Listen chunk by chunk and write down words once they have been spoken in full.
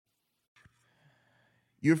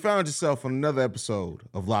You found yourself on another episode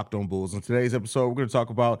of Locked On Bulls. On today's episode, we're going to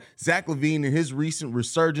talk about Zach LaVine and his recent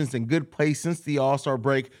resurgence and good play since the All-Star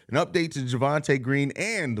break, an update to Javonte Green,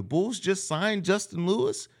 and the Bulls just signed Justin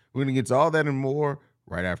Lewis. We're going to get to all that and more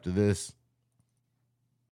right after this.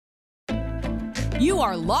 You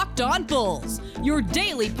are Locked On Bulls, your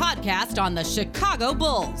daily podcast on the Chicago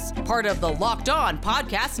Bulls, part of the Locked On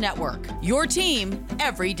Podcast Network, your team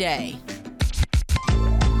every day.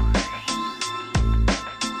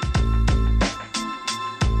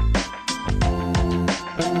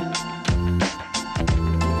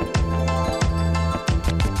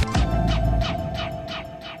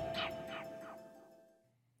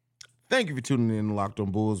 Thank you for tuning in to Locked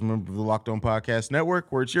On Bulls, member of the Locked On Podcast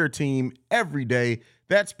Network, where it's your team every day.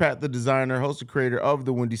 That's Pat, the designer, host and creator of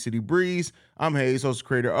the Windy City Breeze. I'm Hayes, host and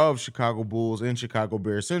creator of Chicago Bulls and Chicago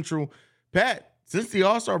Bears Central. Pat, since the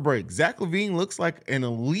All-Star break, Zach LaVine looks like an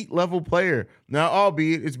elite level player. Now,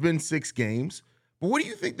 albeit it's been 6 games, but what do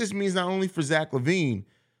you think this means not only for Zach LaVine,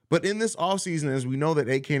 but in this offseason, as we know that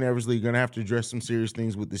AK and Eversley are going to have to address some serious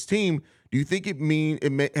things with this team, do you think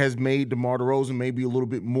it has made DeMar DeRozan maybe a little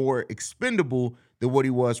bit more expendable than what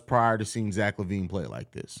he was prior to seeing Zach LaVine play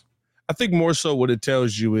like this? I think more so what it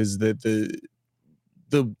tells you is that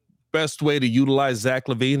the best way to utilize Zach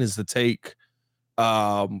LaVine is to take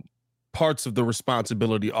parts of the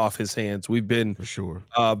responsibility off his hands. We've been for sure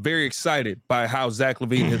very excited by how Zach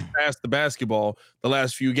LaVine has passed the basketball the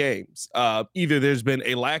last few games. Either there's been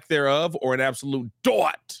a lack thereof or an absolute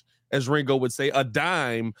dot, as Ringo would say, a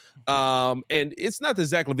dime. And it's not that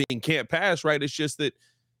Zach LaVine can't pass, right? It's just that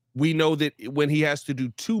we know that when he has to do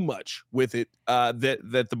too much with it,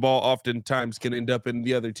 that the ball oftentimes can end up in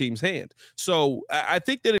the other team's hand. So I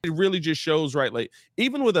think that it really just shows, right? Like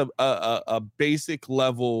even with a basic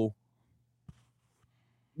level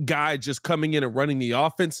guy just coming in and running the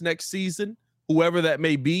offense next season, whoever that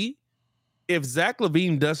may be, if Zach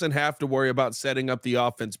LaVine doesn't have to worry about setting up the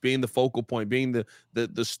offense, being the focal point, being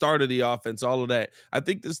the start of the offense, all of that, I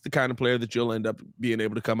think this is the kind of player that you'll end up being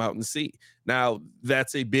able to come out and see. Now,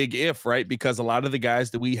 that's a big if, right? Because a lot of the guys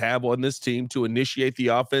that we have on this team to initiate the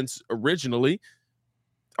offense originally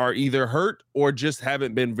are either hurt or just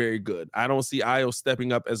haven't been very good. I don't see Ayo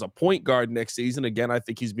stepping up as a point guard next season. Again, I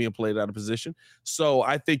think he's being played out of position. So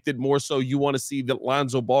I think that more so you want to see that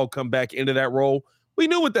Lonzo Ball come back into that role. We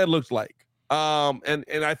knew what that looked like. And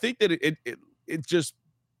I think that it just,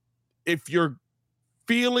 if your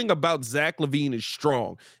feeling about Zach LaVine is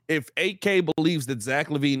strong, if AK believes that Zach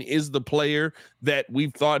LaVine is the player that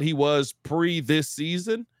we've thought he was pre this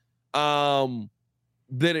season,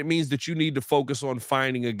 then it means that you need to focus on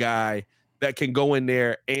finding a guy that can go in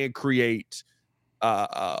there and create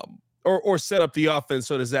or set up the offense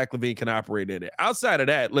so that Zach LaVine can operate in it. Outside of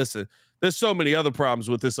that, listen, there's so many other problems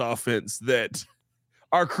with this offense that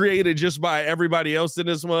are created just by everybody else in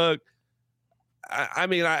this mug. I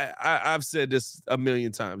mean, I've said this a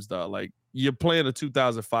million times, dog. Like, you're playing a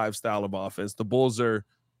 2005 style of offense. The Bulls are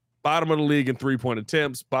bottom of the league in three-point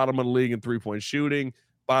attempts, bottom of the league in three-point shooting,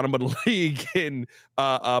 bottom of the league in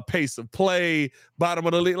pace of play, bottom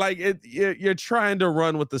of the league. Like, you're trying to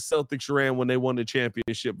run what the Celtics ran when they won the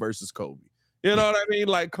championship versus Kobe. You know what I mean?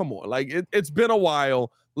 Like, come on. Like, it's been a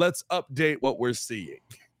while. Let's update what we're seeing.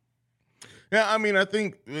 Yeah, I mean, I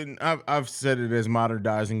think I've said it as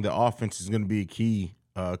modernizing the offense is going to be a key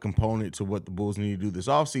component to what the Bulls need to do this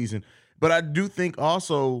offseason. But I do think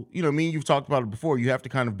also, you know, you've talked about it before, you have to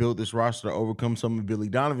kind of build this roster to overcome some of Billy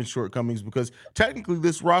Donovan's shortcomings, because technically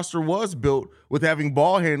this roster was built with having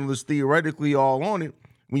ball handlers theoretically all on it.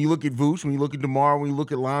 When you look at Vooch, when you look at DeMar, when you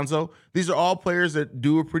look at Lonzo, these are all players that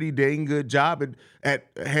do a pretty dang good job at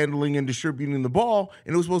handling and distributing the ball,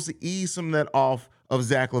 and it was supposed to ease some of that off of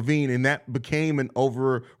Zach LaVine, and that became an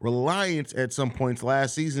over-reliance at some points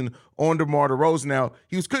last season on DeMar DeRozan. Now,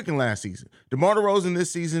 he was cooking last season. DeMar DeRozan this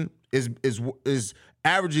season is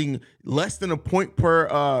averaging less than a point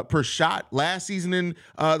per shot. Last season in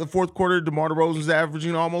the fourth quarter, DeMar DeRozan was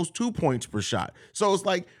averaging almost 2 points per shot. So it's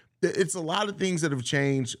like, it's a lot of things that have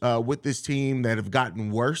changed with this team that have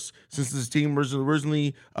gotten worse since this team was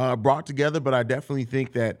originally brought together. But I definitely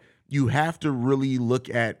think that you have to really look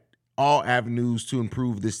at all avenues to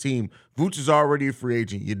improve this team. Vooch is already a free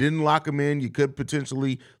agent. You didn't lock him in. You could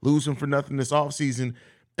potentially lose him for nothing this offseason.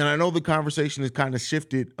 And I know the conversation has kind of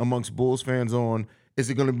shifted amongst Bulls fans on, is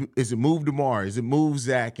it move DeMar? Is it move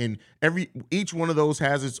Zach? And each one of those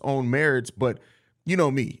has its own merits. But you know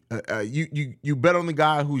me, you bet on the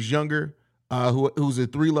guy who's younger, who's a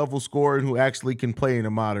 3-level scorer and who actually can play in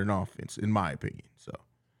a modern offense, in my opinion. So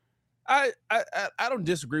I don't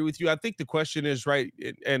disagree with you. I think the question is right,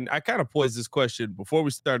 and I kind of posed this question before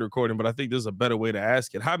we started recording, but I think there's a better way to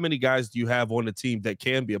ask it. How many guys do you have on the team that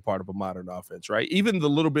can be a part of a modern offense, right? Even the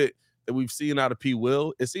little bit that we've seen out of P.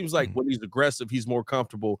 Will, it seems like when he's aggressive, he's more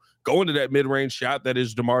comfortable going to that mid-range shot that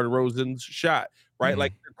is DeMar DeRozan's shot, right?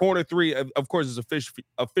 Like corner three, of course, is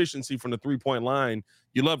efficiency from the three-point line.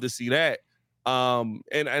 You love to see that.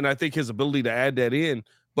 And I think his ability to add that in.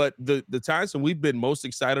 But the times when we've been most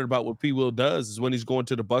excited about what P. Will does is when he's going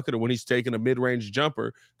to the bucket or when he's taking a mid-range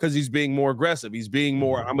jumper because he's being more aggressive. He's being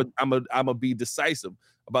more, I'm a be decisive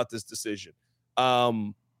about this decision.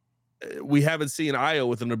 We haven't seen Ayo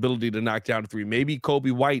with an ability to knock down a three. Maybe Kobe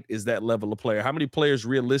White is that level of player. How many players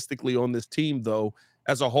realistically on this team, though,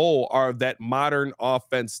 as a whole, are that modern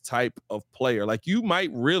offense type of player? Like, you might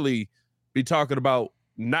really be talking about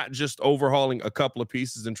not just overhauling a couple of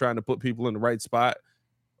pieces and trying to put people in the right spot.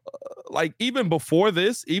 Like, even before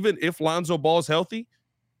this, even if Lonzo Ball's healthy,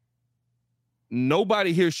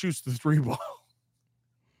 nobody here shoots the three ball.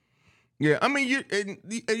 Yeah, I mean, you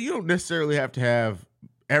don't necessarily have to have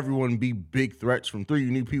everyone be big threats from three. You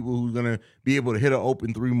need people who's going to be able to hit an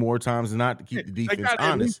open three more times than not to keep the defense honest.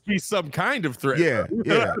 At least be some kind of threat. Yeah.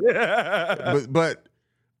 But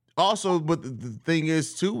also, the thing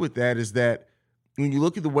is, too, with that is that when you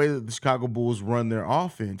look at the way that the Chicago Bulls run their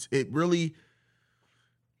offense, it really –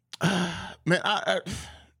 man,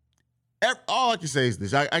 all I can say is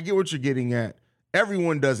this. I get what you're getting at.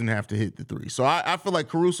 Everyone doesn't have to hit the three. So I feel like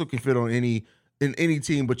Caruso can fit on any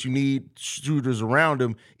team, but you need shooters around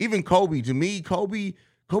him. Even Kobe, to me,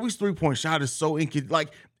 Kobe's three-point shot is so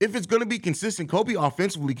like, if it's going to be consistent, Kobe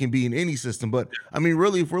offensively can be in any system. But, I mean,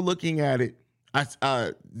 really, if we're looking at it,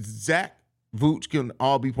 Zach, Vooch can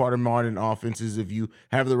all be part of modern offenses if you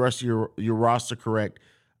have the rest of your roster correct.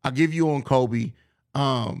 I'll give you on Kobe.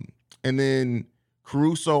 And then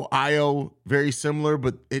Caruso, Ayo, very similar,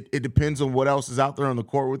 but it depends on what else is out there on the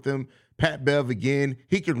court with them. Pat Bev, again,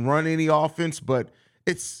 he can run any offense, but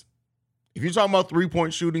if you're talking about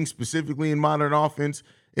three-point shooting specifically in modern offense,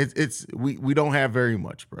 we don't have very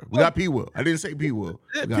much, bro. We got P. Will. I didn't say P. Will.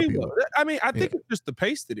 P. Will. I mean, I think it's just the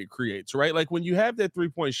pace that it creates, right? Like, when you have that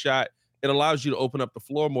three-point shot, it allows you to open up the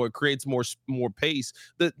floor more. It creates more pace.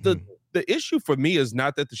 The issue for me is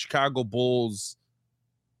not that the Chicago Bulls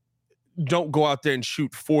don't go out there and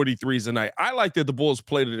shoot 43s a night. I like that the Bulls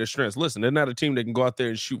play to their strengths. Listen, they're not a team that can go out there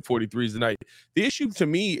and shoot 43s a night. The issue to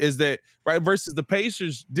me is that, right, versus the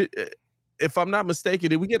Pacers, if I'm not mistaken,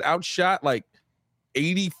 did we get outshot like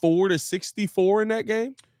 84-64 in that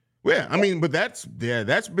game? Well, yeah, I mean, but that's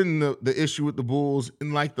been the issue with the Bulls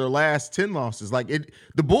in like their last 10 losses. Like,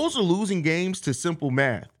 the Bulls are losing games to simple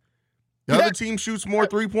math. The other team shoots more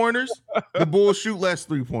three-pointers, the Bulls shoot less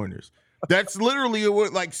three-pointers. That's literally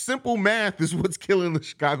like simple math is what's killing the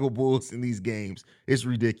Chicago Bulls in these games. It's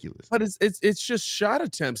ridiculous. But it's just shot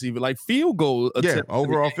attempts, even like field goal attempts. Yeah,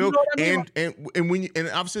 overall field. You know what I mean? And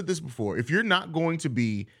I've said this before, if you're not going to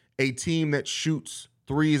be a team that shoots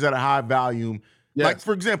threes at a high volume, like,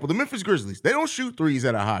 for example, the Memphis Grizzlies, they don't shoot threes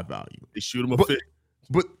at a high volume. They shoot them a fit.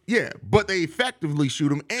 But they effectively shoot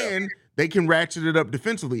them, and they can ratchet it up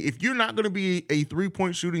defensively. If you're not going to be a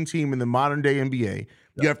three-point shooting team in the modern day NBA,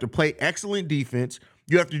 you have to play excellent defense.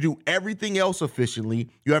 You have to do everything else efficiently.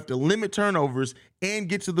 You have to limit turnovers and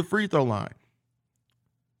get to the free throw line.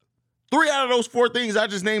 3 out of those 4 things I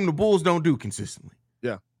just named the Bulls don't do consistently.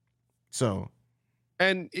 Yeah. So.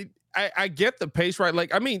 And I get the pace, right?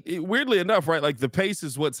 Like, I mean, weirdly enough, right? Like, the pace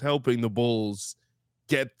is what's helping the Bulls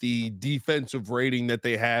get the defensive rating that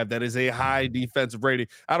they have. That is a high defensive rating.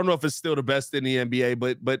 I don't know if it's still the best in the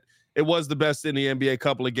NBA, but it was the best in the NBA a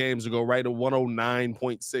couple of games ago, right? A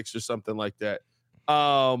 109.6 or something like that.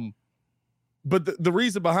 But the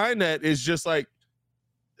reason behind that is just like,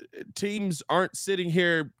 teams aren't sitting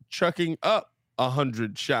here chucking up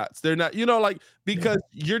 100 shots. They're not, like, because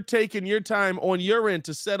you're taking your time on your end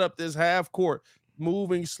to set up this half court,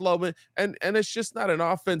 moving slow, and it's just not an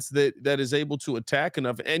offense that is able to attack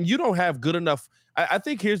enough. And you don't have good enough. I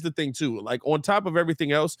think here's the thing too, like, on top of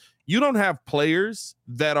everything else, you don't have players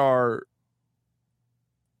that are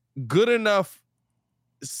good enough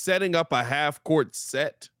setting up a half court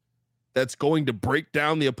set that's going to break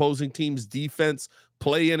down the opposing team's defense,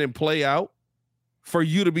 play in and play out, for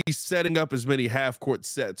you to be setting up as many half court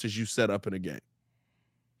sets as you set up in a game.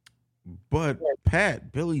 But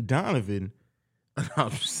Pat, Billy Donovan, You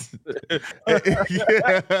couldn't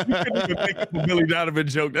even make a Billy Donovan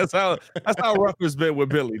joke. That's how rough it's been with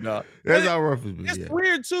Billy, dog. That's how rough it's been. It's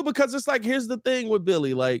weird too, because it's like, here's the thing with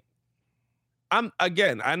Billy, like,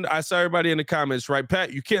 I saw everybody in the comments, right?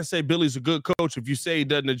 Pat, you can't say Billy's a good coach if you say he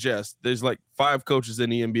doesn't adjust. There's like 5 coaches in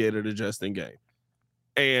the NBA that adjust in game,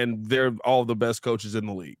 and they're all the best coaches in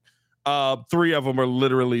the league. 3 of them are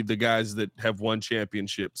literally the guys that have won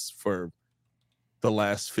championships for the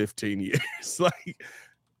last 15 years.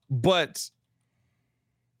 But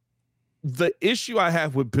the issue I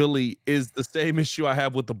have with Billy is the same issue I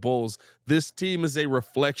have with the Bulls. This team is a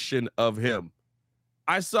reflection of him.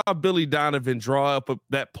 I saw Billy Donovan draw up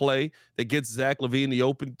that play that gets Zach LaVine the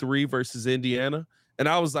open 3 versus Indiana. And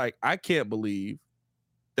I was like, I can't believe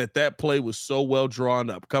that play was so well drawn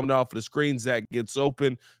up. Coming off of the screen, Zach gets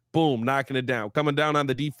open, boom, knocking it down. Coming down on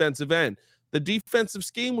the defensive end. The defensive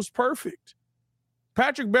scheme was perfect.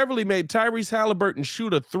 Patrick Beverley made Tyrese Halliburton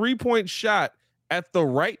shoot a 3-point shot at the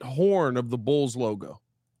right horn of the Bulls logo.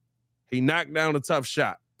 He knocked down a tough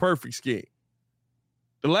shot. Perfect scheme.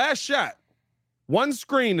 The last shot, one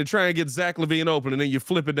screen to try and get Zach LaVine open, and then you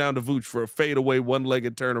flip it down to Vooch for a fadeaway,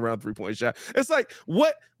 one-legged turnaround 3-point shot. It's like,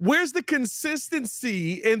 where's the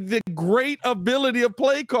consistency and the great ability of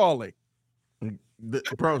play calling?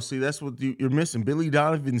 Bro, see, that's what you're missing. Billy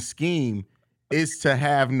Donovan's scheme is to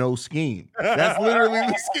have no scheme. That's literally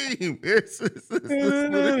the scheme. It's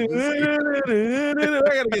literally the scheme. I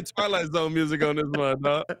gotta get Twilight Zone music on this one,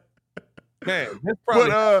 dog. Man, there's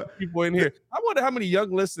probably people in here. I wonder how many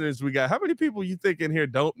young listeners we got. How many people you think in here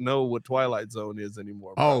don't know what Twilight Zone is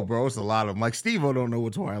anymore? Bro? Oh, bro, it's a lot of them. Like Steve-O don't know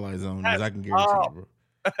what Twilight Zone is. I can guarantee you, bro.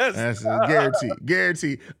 That's a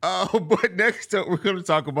guarantee. But next up, we're going to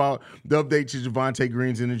talk about the update to Javonte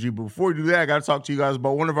Green's energy. But before we do that, I got to talk to you guys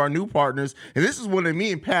about one of our new partners. And this is one that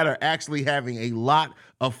me and Pat are actually having a lot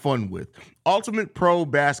of fun with. Ultimate Pro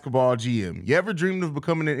Basketball GM. You ever dreamed of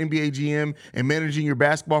becoming an NBA GM and managing your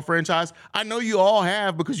basketball franchise? I know you all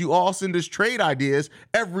have, because you all send us trade ideas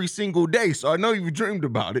every single day. So I know you've dreamed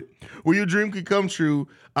about it. Well, your dream could come true,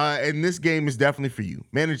 and this game is definitely for you.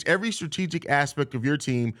 Manage every strategic aspect of your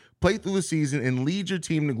team, play through the season, and lead your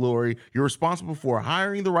team to glory. You're responsible for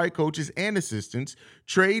hiring the right coaches and assistants,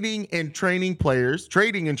 trading and training players,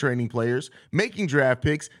 making draft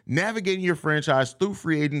picks, navigating your franchise through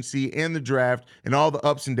free agency and the draft, and all the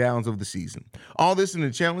ups and downs of the season. All this in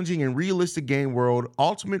a challenging and realistic game world.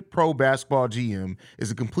 Ultimate Pro Basketball GM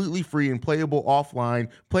is a completely free and playable offline,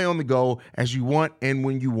 play on the go as you want and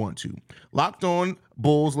when you want to. Locked On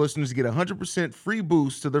Bulls listeners get 100% free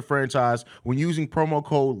boost to their franchise when using promo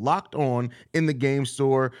code Locked On in the game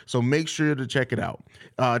store. So make sure to check it out.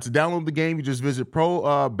 To download the game, you just visit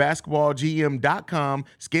probasketballgm.com,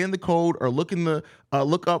 scan the code, or look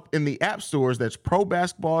up in the app stores. That's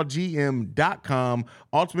probasketballgm.com.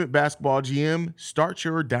 Ultimate Basketball GM. Start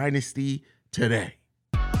your dynasty today.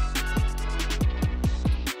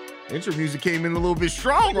 Intro music came in a little bit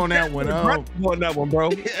strong on that one. On that one, bro.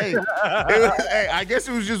 Hey, I guess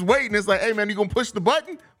it was just waiting. It's like, hey, man, you gonna push the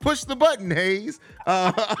button? Push the button, Hayes.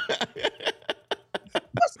 Push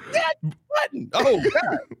that button. Oh,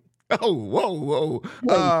 God. Oh, whoa.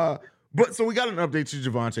 But so we got an update to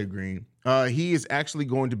Javonte Green. He is actually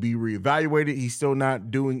going to be reevaluated. He's still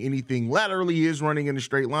not doing anything laterally. He is running in a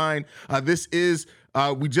straight line. We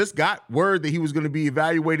just got word that he was going to be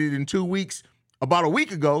evaluated in 2 weeks. About a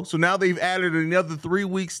week ago. So now they've added another 3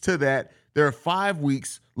 weeks to that. There are 5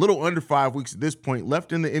 weeks, little under 5 weeks at this point,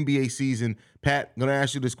 left in the NBA season. Pat, I'm going to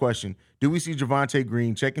ask you this question. Do we see Javonte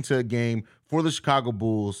Green check into a game for the Chicago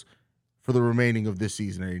Bulls for the remaining of this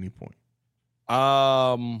season at any point?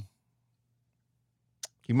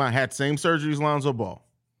 He might have the same surgery as Lonzo Ball.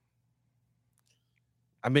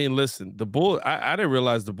 I mean, listen, the Bulls, I didn't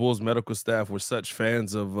realize the Bulls medical staff were such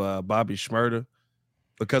fans of Bobby Shmurda.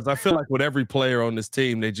 Because I feel like with every player on this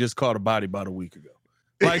team, they just caught a body about a week ago.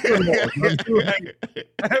 Like, every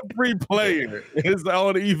player is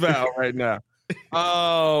on eval right now.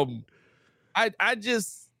 I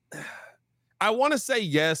want to say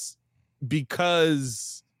yes,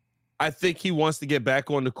 because I think he wants to get back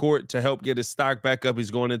on the court to help get his stock back up. He's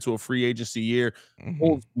going into a free agency year.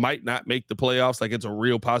 Bulls might not make the playoffs. Like, it's a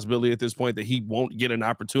real possibility at this point that he won't get an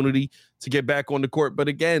opportunity to get back on the court. But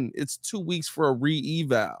again, it's 2 weeks for a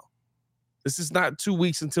re-eval. This is not 2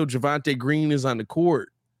 weeks until Javonte Green is on the court.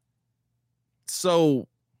 So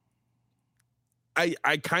I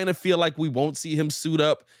kind of feel like we won't see him suit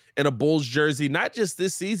up in a Bulls jersey, not just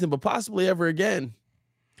this season, but possibly ever again.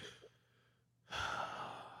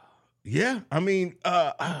 Yeah, I mean,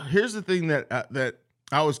 here's the thing that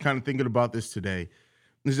I was kind of thinking about this today,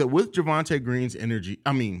 is that with Javonte Green's his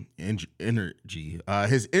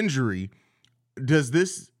injury, does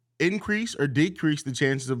this increase or decrease the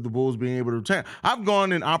chances of the Bulls being able to retain? I've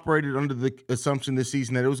gone and operated under the assumption this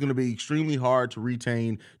season that it was going to be extremely hard to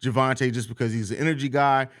retain Javonte just because he's an energy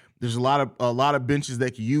guy. There's a lot of benches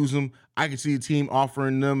that can use him. I can see a team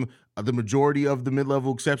offering them the majority of the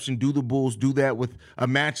mid-level exception. Do the Bulls do that with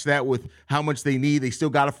match that with how much they need? They still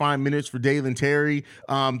got to find minutes for Dalen Terry,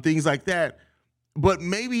 things like that. But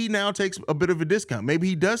maybe he now takes a bit of a discount. Maybe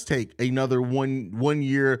he does take another one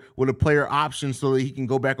year with a player option so that he can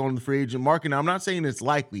go back on the free agent market. Now, I'm not saying it's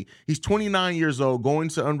likely. He's 29 years old, going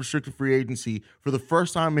to unrestricted free agency for the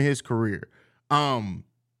first time in his career.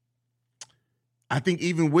 I think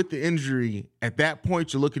even with the injury, at that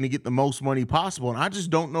point, you're looking to get the most money possible. And I just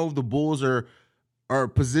don't know if the Bulls are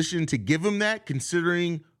positioned to give him that,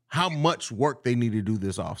 considering how much work they need to do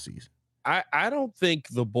this offseason. I don't think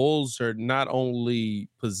the Bulls are not only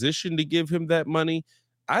positioned to give him that money,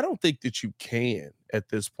 I don't think that you can at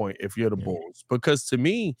this point if you're the Bulls. Because to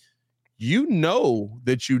me, you know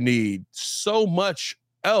that you need so much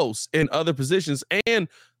else in other positions. And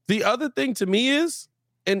the other thing to me is,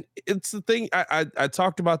 and it's the thing, I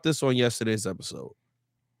talked about this on yesterday's episode.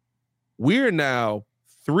 We're now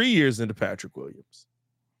 3 years into Patrick Williams.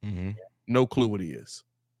 Mm-hmm. No clue what he is.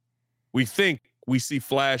 We think we see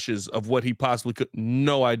flashes of what he possibly could.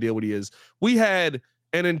 No idea what he is. We had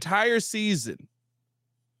an entire season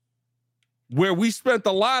where we spent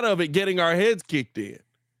a lot of it getting our heads kicked in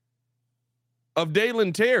of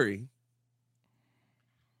Dalen Terry.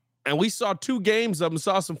 And we saw 2 games of him,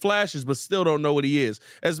 saw some flashes, but still don't know what he is.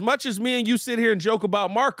 As much as me and you sit here and joke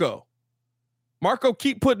about Marco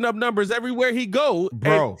keep putting up numbers everywhere he go,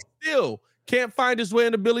 bro. And still can't find his way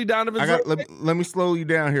into Billy Donovan's. Let me slow you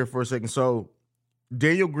down here for a second. So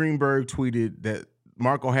Daniel Greenberg tweeted that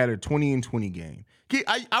Marco had a 20-20 game.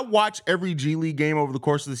 I watch every G League game over the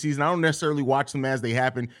course of the season. I don't necessarily watch them as they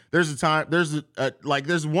happen. There's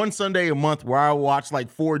one Sunday a month where I watch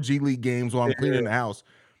like 4 G League games while I'm cleaning the house.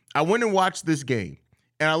 I went and watched this game,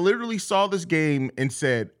 and I literally saw this game and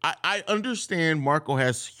said, I understand Marco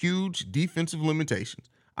has huge defensive limitations.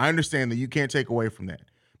 I understand that you can't take away from that.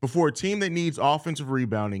 But for a team that needs offensive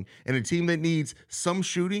rebounding and a team that needs some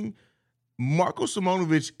shooting, Marko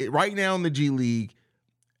Simonovic right now in the G League,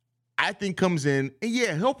 I think comes in,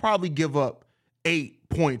 and he'll probably give up 8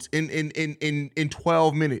 points in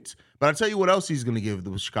 12 minutes. But I'll tell you what else he's going to give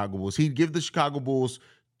the Chicago Bulls. He'd give the Chicago Bulls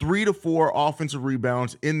 3 to 4 offensive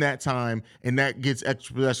rebounds in that time, and that gets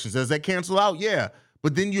extra possessions. Does that cancel out? Yeah.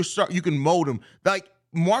 But then you can mold him. Like,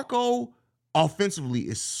 Marco offensively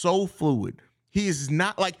is so fluid. He is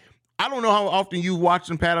not like, I don't know how often you watch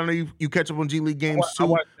him, Pat. I know you catch up on G League games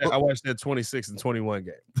too. I watched that 26 and 21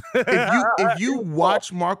 game. if you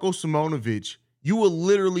watch Marko Simonovic, you will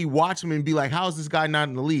literally watch him and be like, how is this guy not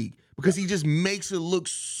in the league? Because he just makes it look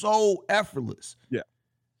so effortless. Yeah.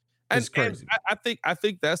 It's crazy. And I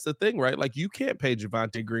think that's the thing, right? Like, you can't pay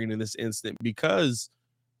Javonte Green in this instant because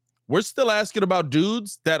we're still asking about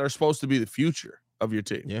dudes that are supposed to be the future of your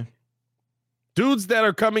team. Yeah. Dudes that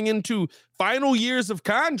are coming into final years of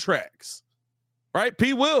contracts, right?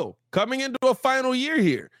 P. Will coming into a final year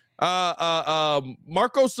here.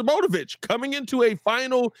 Marko Simonovic coming into a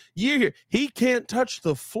final year here. He can't touch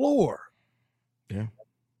the floor. Yeah.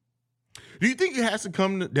 Do you think it has to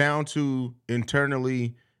come down to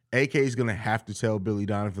internally, AK is going to have to tell Billy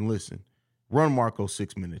Donovan, listen, run Marco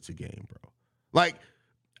 6 minutes a game, bro? Like,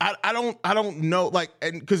 I don't know, like,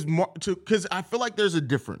 and because I feel like there's a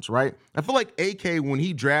difference, right? I feel like AK, when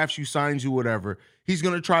he drafts you, signs you, whatever, he's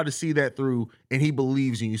gonna try to see that through, and he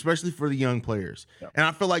believes in you, especially for the young players. Yep. And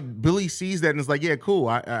I feel like Billy sees that and is like, yeah, cool,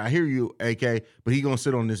 I hear you, AK, but he's gonna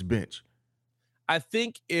sit on this bench. I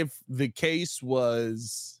think if the case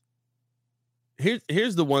was,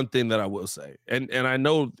 here's the one thing that I will say, and I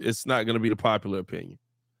know it's not gonna be the popular opinion.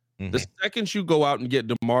 Mm-hmm. The second you go out and get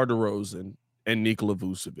DeMar DeRozan and Nikola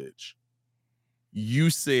Vucevic,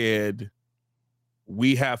 you said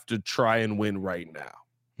we have to try and win right now.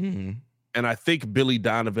 Mm-hmm. And I think Billy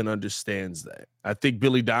Donovan understands that. I think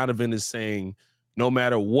Billy Donovan is saying, no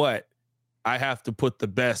matter what, I have to put the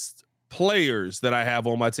best players that I have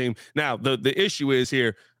on my team. Now, the issue is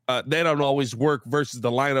here, they don't always work versus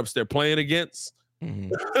the lineups they're playing against.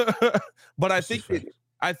 Mm-hmm. But I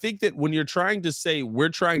think that when you're trying to say we're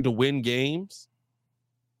trying to win games,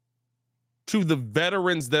 to the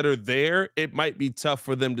veterans that are there, it might be tough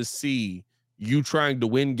for them to see you trying to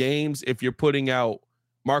win games if you're putting out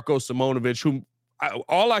Marko Simonovic, who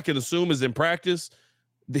all I can assume is in practice,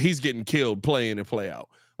 he's getting killed playing and play out.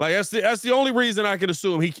 Like that's the only reason I can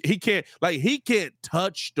assume he can't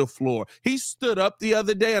touch the floor. He stood up the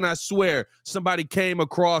other day, and I swear somebody came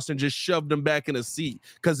across and just shoved him back in a seat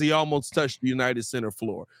because he almost touched the United Center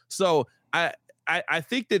floor. So I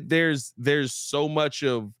think that there's so much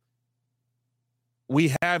of,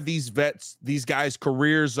 we have these vets, these guys'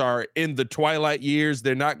 careers are in the twilight years.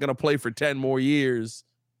 They're not going to play for 10 more years.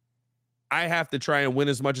 I have to try and win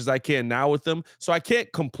as much as I can now with them. So I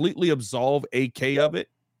can't completely absolve AK of it,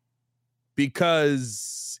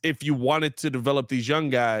 because if you wanted to develop these young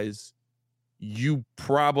guys, you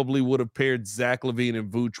probably would have paired Zach LaVine and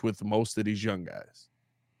Vooch with most of these young guys.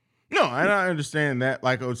 No, and I understand that,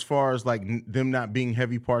 like, as far as like them not being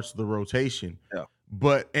heavy parts of the rotation. Yeah.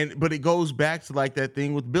 But it goes back to like that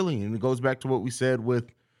thing with Billy, and it goes back to what we said with,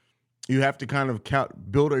 you have to kind of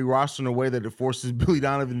build a roster in a way that it forces Billy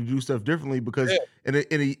Donovan to do stuff differently, because on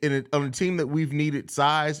a team that we've needed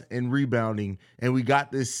size and rebounding, and we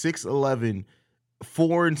got this 6'11"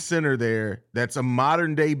 foreign center there that's a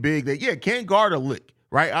modern day big that can't guard a lick,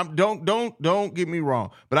 right? Don't get me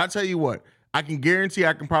wrong, but I tell you what, I can guarantee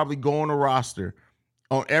I can probably go on a roster,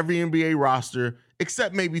 on every NBA roster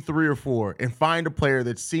except maybe 3 or 4, and find a player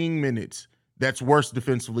that's seeing minutes that's worse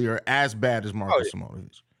defensively or as bad as Marcus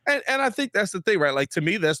Simonovic. And I think that's the thing, right? Like, to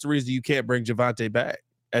me, that's the reason you can't bring Javonte back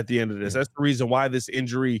at the end of this. That's the reason why this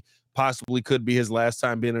injury possibly could be his last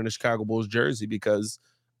time being in a Chicago Bulls jersey, because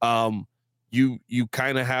you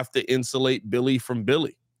kind of have to insulate Billy from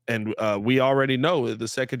Billy. And we already know the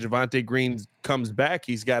second Javonte Green comes back,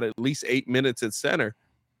 he's got at least 8 minutes at center.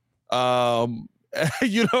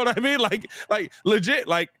 You know what I mean? Like legit,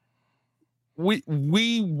 like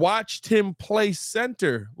we watched him play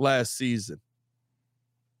center last season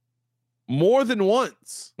more than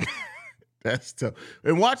once. That's tough.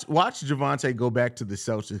 And watch Javonte go back to the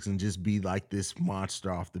Celtics and just be like this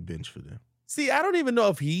monster off the bench for them. See, I don't even know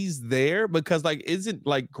if he's there, because like, isn't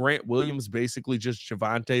like Grant Williams basically just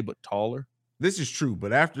Javonte but taller? This is true,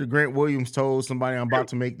 but after Grant Williams told somebody, I'm about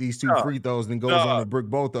to make these 2 free throws, and goes on to brick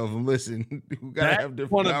both of them, listen, we gotta have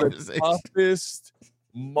different conversations. One of the toughest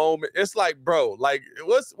moment. It's like, bro, like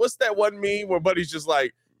what's that one meme where Buddy's just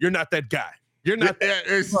like, "You're not that guy. You're not that."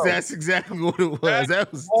 That's exactly what it was.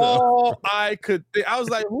 That was all tough. I could think. I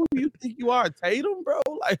was like, "Who do you think you are, Tatum, bro?"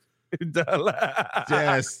 Like,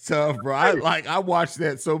 that's tough, bro. I watched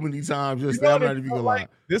that so many times. Just I'm not even gonna lie.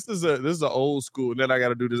 This is an old school. And then I got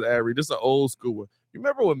to do this ad read. This is an old school one. You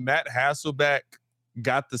remember when Matt Hasselbeck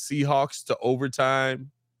got the Seahawks to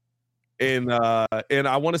overtime? And I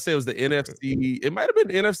want to say it was the NFC. It might have been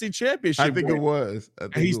the NFC Championship. I think it was.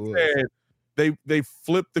 He said they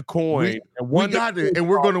flipped the coin and we got it, and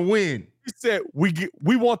we're gonna win. He said we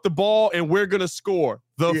want the ball and we're gonna score.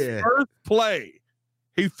 The first play,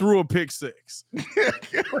 he threw a pick six.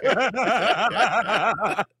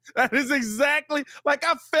 That is exactly like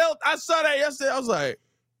I saw that yesterday. I was like,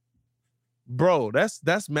 bro,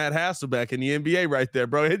 that's Matt Hasselbeck in the NBA right there,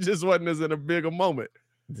 bro. It just wasn't as in a bigger moment.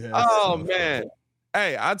 Man.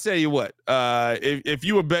 Hey, I'll tell you what, if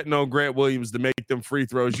you were betting on Grant Williams to make them free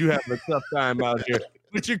throws, you having a tough time out here.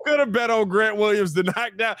 But you could have bet on Grant Williams to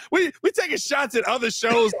knock down. We taking shots at other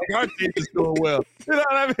shows like our team is doing well. You know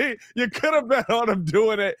what I mean? You could have bet on him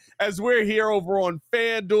doing it, as we're here over on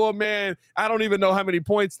FanDuel, man. I don't even know how many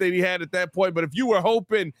points that he had at that point, but if you were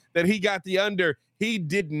hoping that he got the under, he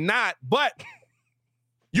did not. But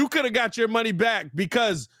you could have got your money back,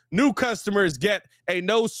 because new customers get a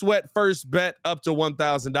no sweat first bet up to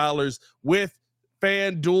 $1,000 with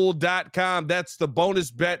FanDuel.com. That's the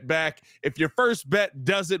bonus bet back if your first bet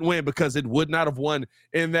doesn't win, because it would not have won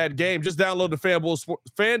in that game. Just download the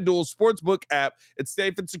FanDuel Sportsbook app. It's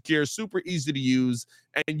safe and secure, super easy to use,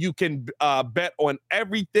 and you can bet on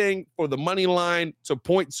everything for the money line to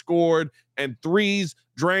points scored and threes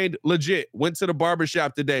drained. Legit. Went to the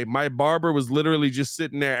barbershop today. My barber was literally just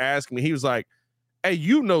sitting there asking me. He was like, "Hey,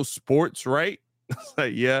 you know sports, right?" I was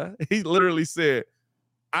like, "Yeah." He literally said,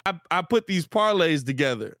 I put these parlays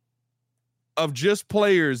together of just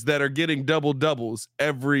players that are getting double doubles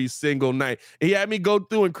every single night. He had me go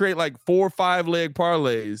through and create like 4 or 5 leg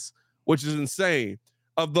parlays, which is insane,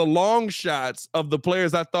 of the long shots of the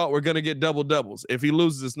players I thought were going to get double doubles. If he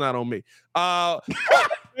loses, it's not on me.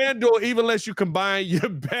 FanDuel even lets you combine your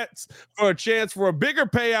bets for a chance for a bigger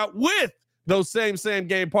payout with those same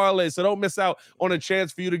game parlays. So don't miss out on a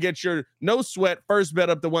chance for you to get your no sweat first bet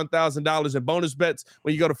up to $1,000 in bonus bets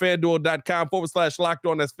when you go to FanDuel.com/locked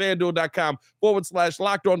on. That's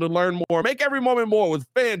FanDuel.com/locked on to learn more. Make every moment more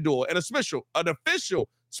with FanDuel, an official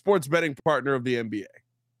sports betting partner of the NBA.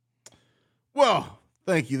 Well,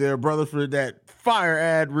 thank you there, brother, for that fire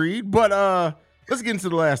ad read. But let's get into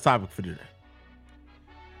the last topic for today.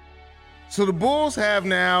 So the Bulls have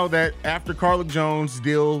now that after Carlik Jones'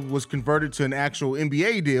 deal was converted to an actual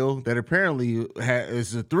NBA deal that apparently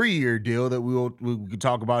is a 3-year deal that we could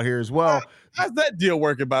talk about here as well. How's that deal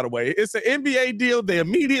working, by the way? It's an NBA deal. They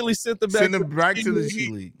immediately sent them back to the G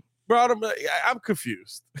League. Bro, I'm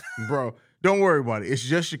confused. Bro, don't worry about it. It's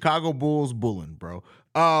just Chicago Bulls bulling, bro.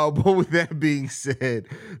 But with that being said,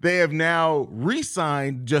 they have now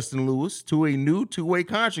re-signed Justin Lewis to a new 2-way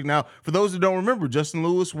contract. Now, for those that don't remember, Justin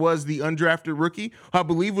Lewis was the undrafted rookie, who I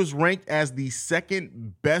believe was ranked as the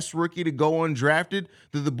second best rookie to go undrafted,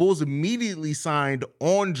 that the Bulls immediately signed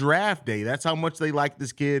on draft day. That's how much they like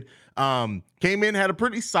this kid. Came in, had a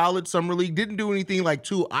pretty solid summer league, didn't do anything like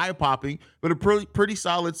too eye-popping, but a pretty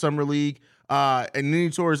solid summer league. And then he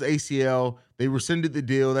tore his ACL. They rescinded the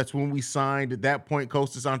deal. That's when we signed, at that point,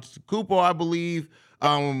 Kostas Antetokounmpo, I believe.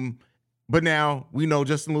 But now we know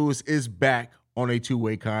Justin Lewis is back on a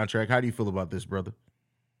 2-way contract. How do you feel about this, brother?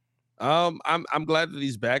 I'm glad that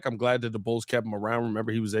he's back. I'm glad that the Bulls kept him around.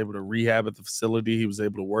 Remember, he was able to rehab at the facility. He was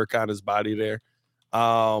able to work on his body there.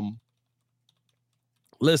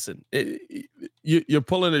 Listen, you're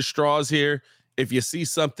pulling at straws here. If you see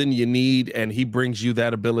something you need and he brings you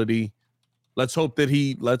that ability, let's hope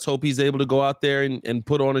he's able to go out there and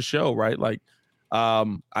put on a show, right? Like,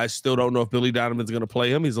 I still don't know if Billy Donovan's going to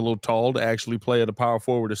play him. He's a little tall to actually play at a power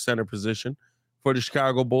forward or center position for the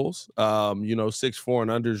Chicago Bulls. 6'4"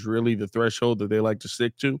 and under is really the threshold that they like to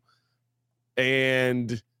stick to.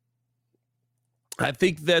 And I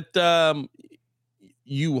think that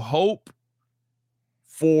you hope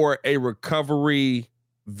for a recovery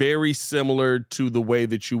very similar to the way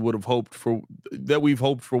that you would have hoped for, that we've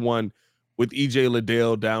hoped for one with EJ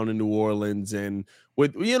Liddell down in New Orleans, and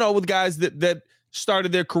with guys that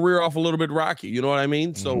started their career off a little bit rocky. You know what I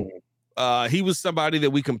mean? Mm-hmm. So he was somebody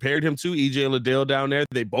that we compared him to, EJ Liddell down there.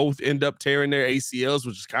 They both end up tearing their ACLs,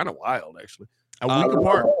 which is kind of wild, actually. A week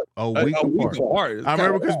apart. A week apart. I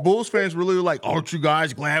remember because Bulls fans really were like, aren't you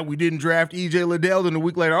guys glad we didn't draft EJ Liddell? Then a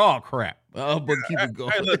week later, oh, crap. But keep it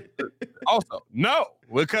going. Also, no,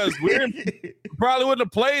 because we probably wouldn't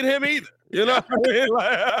have played him either. You know what I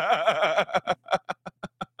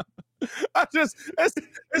mean?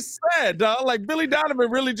 It's sad, dog. Like, Billy Donovan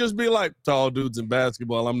really just be like, tall dudes in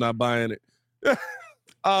basketball, I'm not buying it.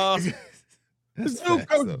 This dude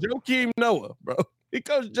coached Joakim Noah, bro. He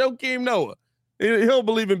coached Joakim Noah. He'll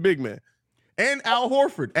believe in big man. And Al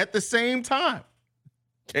Horford at the same time.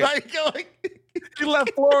 Like he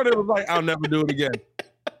left Florida and was like, I'll never do it again.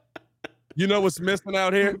 You know what's missing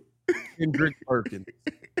out here? Kendrick Perkins.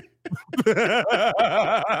 I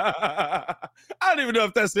don't even know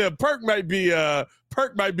if that's him. Perk might be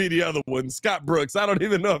the other one. Scott Brooks. I don't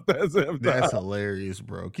even know if that's him. That's hilarious,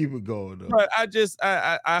 bro. Keep it going, though. But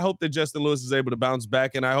I hope that Justin Lewis is able to bounce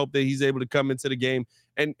back, and I hope that he's able to come into the game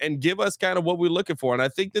and give us kind of what we're looking for. And I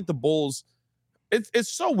think that the Bulls,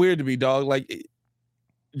 it's so weird to me, dog. Like,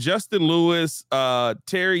 Justin Lewis,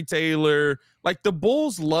 Terry Taylor, like, the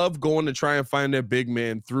Bulls love going to try and find their big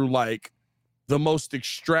man through like the most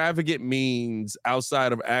extravagant means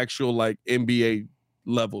outside of actual like NBA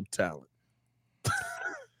level talent.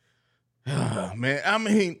 Man, I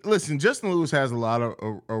mean, listen, Justin Lewis has a lot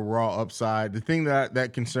of a raw upside. The thing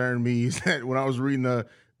that concerned me is that when I was reading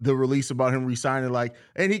the release about him resigning, like,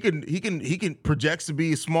 and he can projects to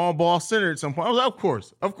be a small ball center at some point. I was like,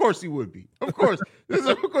 of course he would be. Of course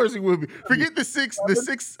he would be. Forget the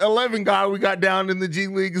 6'11" guy we got down in the G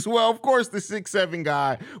League as well. Of course, the 6'7"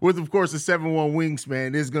 guy with, of course, a 7'1"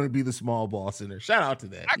 wingspan is going to be the small ball center. Shout out to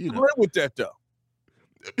that. I can live with that though.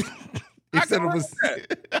 Instead of he's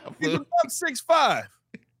 6'5".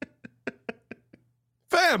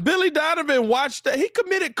 Fam, Billy Donovan watched that. He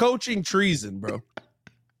committed coaching treason, bro.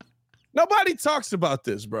 Nobody talks about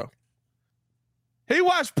this, bro. He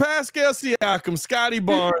watched Pascal Siakam, Scotty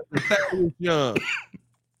Barnes, and Thaddeus Young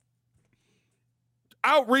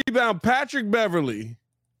out rebound Patrick Beverly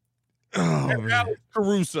and Alex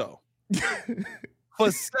Caruso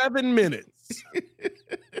for 7 minutes.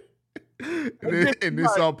 And then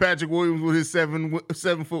saw Patrick Williams with his 7 foot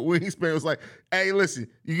wingspan. It was like, hey, listen,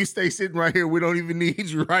 you can stay sitting right here. We don't even need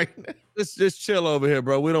you right now. Just chill over here,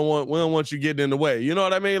 bro. We don't want you getting in the way. You know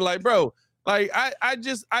what I mean? Like, bro, like I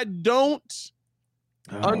don't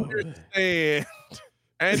understand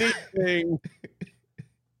anything.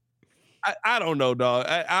 I don't know, dog.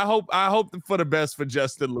 I hope for the best for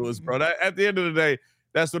Justin Lewis, bro. At the end of the day,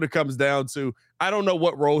 that's what it comes down to. I don't know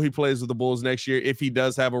what role he plays with the Bulls next year, if he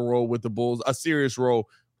does have a role with the Bulls, a serious role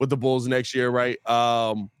with the Bulls next year, right?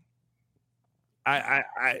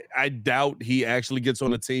 I doubt he actually gets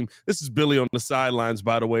on the team. This is Billy on the sidelines,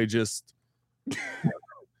 by the way, just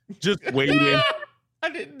waiting. I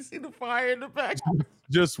didn't see the fire in the back.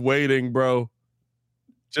 Just waiting, bro.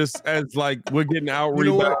 Just as like we're getting out. You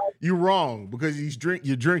know what? You're wrong because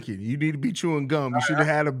you're drinking. You need to be chewing gum. You should have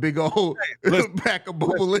had a big old pack of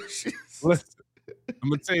Bubblicious. Listen, I'm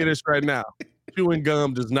gonna tell you this right now. Chewing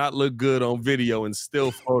gum does not look good on video and still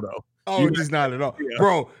photo. Oh, it does not at all,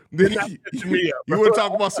 bro. You want to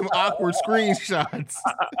talk about some awkward screenshots?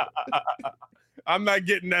 I'm not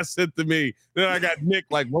getting that sent to me. Then I got Nick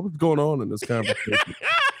like, what was going on in this conversation?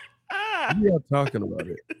 We are talking about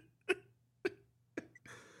it.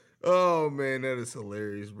 Oh man, that is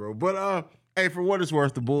hilarious, bro. But hey, for what it's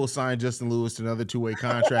worth, the Bulls signed Justin Lewis to another 2-way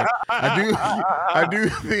contract. I do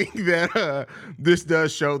think that this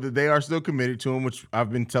does show that they are still committed to him, which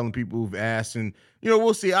I've been telling people who've asked, and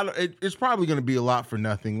we'll see. It's probably going to be a lot for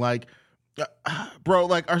nothing. Like, bro,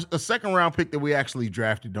 like a second round pick that we actually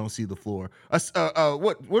drafted don't see the floor.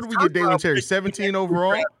 What did we get, Dalen Terry? 17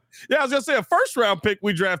 overall. Yeah, I was gonna say a first round pick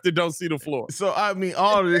we drafted don't see the floor. So I mean,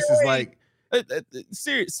 all of this is like.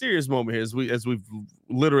 Serious moment here as we've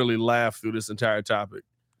literally laughed through this entire topic.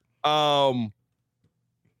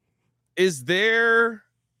 Is there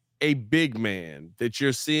a big man that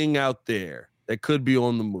you're seeing out there that could be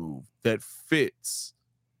on the move that fits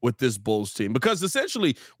with this Bulls team? Because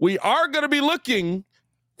essentially we are going to be looking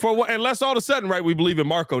for what, unless all of a sudden, right, we believe in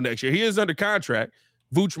Marco next year. He is under contract.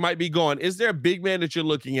 Vooch might be gone. Is there a big man that you're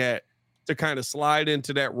looking at to kind of slide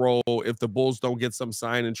into that role if the Bulls don't get some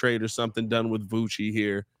sign and trade or something done with Vucci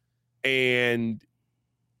here, and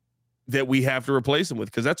that we have to replace him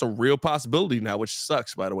with? Because that's a real possibility now, which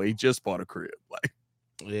sucks, by the way. He just bought a crib. Like,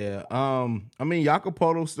 yeah. I mean, Jakob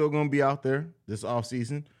Poeltl's still going to be out there this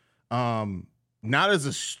offseason. Not as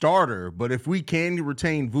a starter, but if we can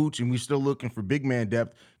retain Vooch and we're still looking for big man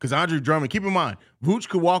depth, because Andre Drummond, keep in mind, Vooch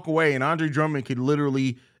could walk away and Andre Drummond could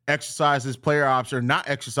literally exercise his player option or not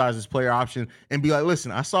exercise his player option and be like,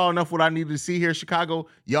 listen, I saw enough what I needed to see here, Chicago.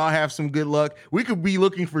 Y'all have some good luck. We could be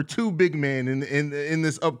looking for 2 big men in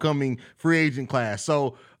this upcoming free agent class.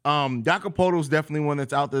 So Jakob Poeltl's definitely one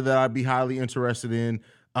that's out there that I'd be highly interested in.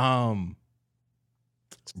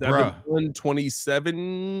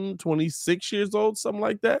 27, 26 years old, something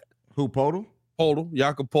like that. Who, Poeltl?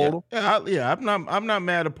 Jakob Poeltl. Yeah, I'm not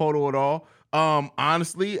mad at Poeltl at all.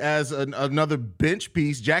 Honestly, as another bench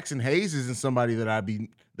piece, Jackson Hayes isn't somebody that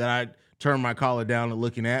I'd turn my collar down and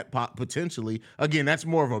looking at potentially. Again, that's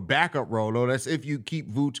more of a backup role, though. That's if you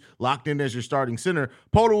keep Vooch locked in as your starting center.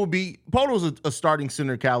 Poeltl's a starting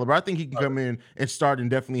center caliber. I think he can come in and start and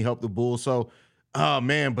definitely help the Bulls. So,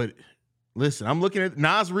 man, but listen, I'm looking at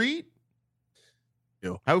Naz Reid.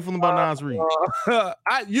 How we feeling about Naz Reid?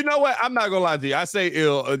 You know what? I'm not gonna lie to you. I say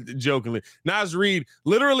ill jokingly. Naz Reid,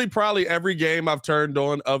 literally, probably every game I've turned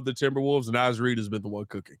on of the Timberwolves, Naz Reid has been the one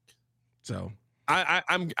cooking. So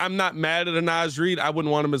I'm not mad at a Naz Reid. I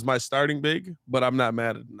wouldn't want him as my starting big, but I'm not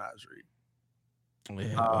mad at Naz Reid.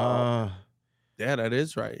 Yeah, that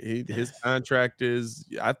is right. His contract is.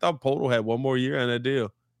 I thought Poeltl had one more year on that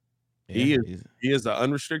deal. He is an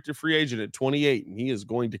unrestricted free agent at 28, and he is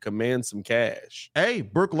going to command some cash. Hey,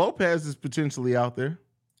 Brook Lopez is potentially out there.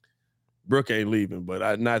 Brook ain't leaving,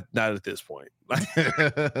 but not at this point.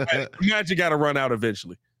 Magic got to run out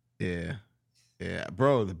eventually. Yeah,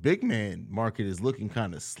 bro. The big man market is looking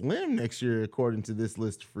kind of slim next year, according to this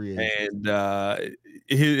list of free agents. And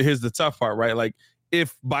here's the tough part, right? Like,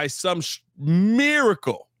 if by some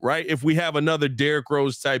miracle, right, if we have another Derrick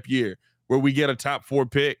Rose type year where we get a top 4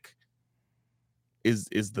 pick.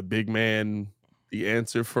 Is the big man the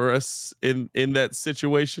answer for us in that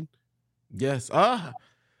situation? Yes. I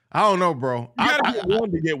don't know, bro. You gotta get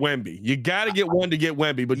one to get Wemby. You gotta get one to get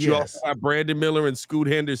Wemby, but you also got Brandon Miller and Scoot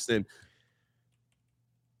Henderson.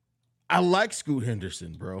 I like Scoot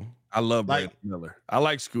Henderson, bro. I love Brandon Miller. I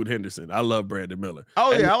like Scoot Henderson. I love Brandon Miller.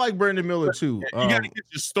 Oh, yeah, I like Brandon Miller too. You gotta get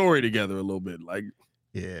your story together a little bit. Like,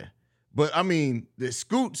 yeah. But I mean, the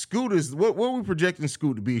Scoot is what are we projecting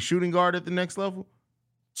Scoot to be? A shooting guard at the next level?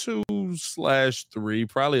 2/3,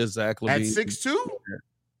 probably a Zach LaVine. At 6'2"?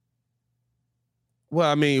 Well,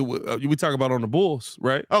 I mean, we talk about on the Bulls,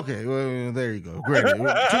 right? Okay, well, there you go. Great.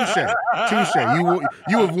 Touche.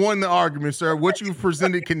 You have won the argument, sir. What you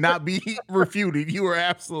presented cannot be refuted. You are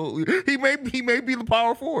absolutely. He may be the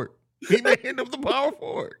power forward. He may end up the power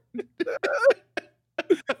forward.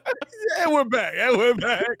 And we're back. Yeah.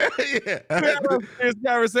 And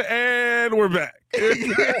we're back.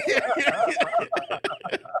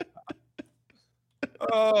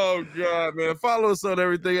 Oh, God, man. Follow us on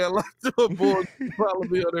everything. I like to Bulls. Follow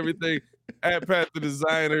me on everything. At Pat the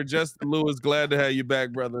Designer. Justin Lewis, glad to have you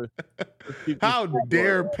back, brother. How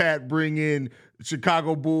dare Pat bring in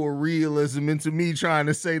Chicago Bull realism into me trying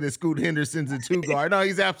to say that Scoot Henderson's a two guard. No,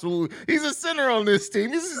 he's a center on this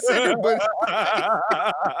team. He's a center, but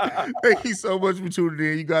thank you so much for tuning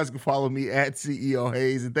in. You guys can follow me at CEO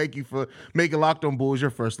Hayes, and thank you for making Locked On Bulls your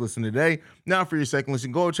first listen today. Now for your second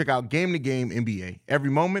listen, go check out Game to Game NBA. Every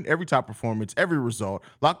moment, every top performance, every result.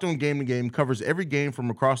 Locked On Game to Game covers every game from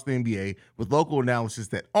across the NBA with local analysis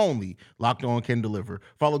that only Locked On can deliver.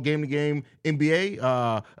 Follow Game to Game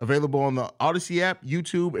NBA, available on the Odyssey app,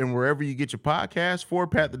 YouTube, and wherever you get your podcasts. For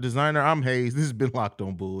Pat the Designer, I'm Hayes. This has been Locked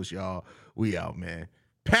On Bulls, y'all. We out, man.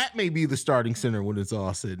 Pat may be the starting center when it's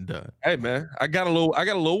all said and done. Hey, man, I got a low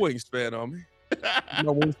wingspan on me.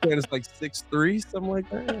 My wingspan is like 6'3", something like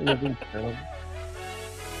that.